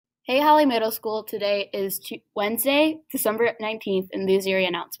Hey Holly Middle School, today is Wednesday, December 19th, and these are your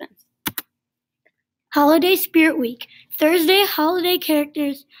announcements. Holiday Spirit Week. Thursday, holiday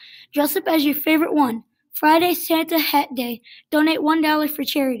characters. Dress up as your favorite one. Friday, Santa Hat Day. Donate $1 for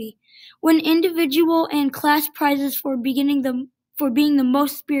charity. Win individual and class prizes for being the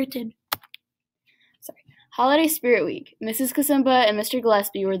most spirited. Holiday Spirit Week. Mrs. Kasimba and Mr.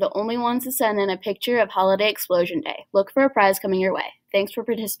 Gillespie were the only ones to send in a picture of Holiday Explosion Day. Look for a prize coming your way. Thanks for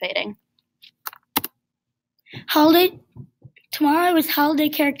participating. Tomorrow is Holiday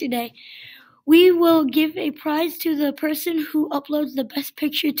Character Day. We will give a prize to the person who uploads the best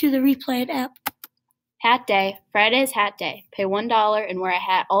picture to the Replayed app. Hat Day. Friday is Hat Day. Pay $1 and wear a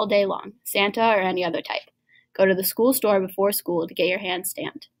hat all day long, Santa or any other type. Go to the school store before school to get your hand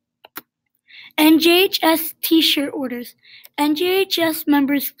stamped. NJHS T-shirt orders. NJHS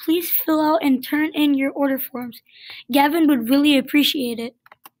members, please fill out and turn in your order forms. Gavin would really appreciate it.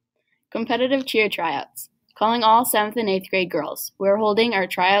 Competitive cheer tryouts. Calling all 7th and 8th grade girls. We're holding our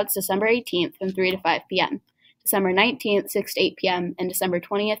tryouts December 18th from 3 to 5 p.m., December 19th, 6 to 8 p.m., and December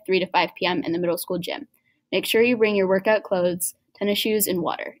 20th, 3 to 5 p.m. in the middle school gym. Make sure you bring your workout clothes, tennis shoes, and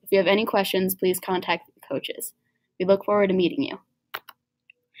water. If you have any questions, please contact the coaches. We look forward to meeting you.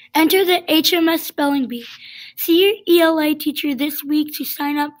 Enter the HMS Spelling Bee. See your ELA teacher this week to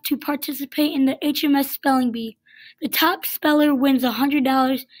sign up to participate in the HMS Spelling Bee. The top speller wins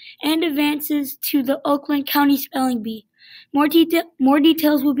 $100 and advances to the Oakland County Spelling Bee. More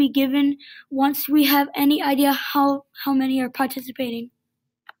details will be given once we have any idea how many are participating.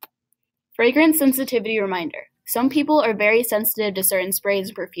 Fragrance sensitivity reminder. Some people are very sensitive to certain sprays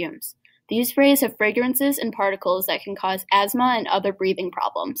and perfumes. These sprays have fragrances and particles that can cause asthma and other breathing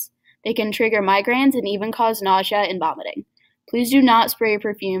problems. They can trigger migraines and even cause nausea and vomiting. Please do not spray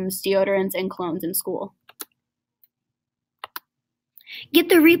perfumes, deodorants, and colognes in school. Get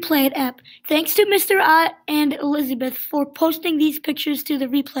the Replayed app. Thanks to Mr. Ott and Elizabeth for posting these pictures to the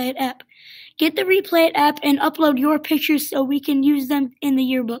Replayed app. Get the Replayed app and upload your pictures so we can use them in the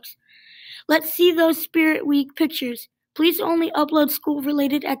yearbooks. Let's see those Spirit Week pictures. Please only upload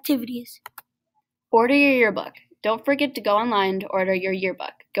school-related activities. Order your yearbook. Don't forget to go online to order your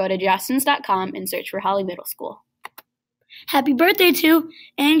yearbook. Go to jostens.com and search for Holly Middle School. Happy birthday to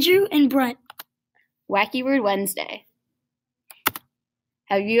Andrew and Brent. Wacky Word Wednesday.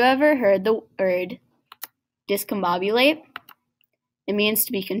 Have you ever heard the word discombobulate? It means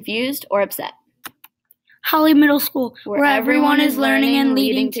to be confused or upset. Holly Middle School, where everyone is learning and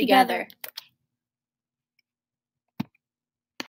leading together.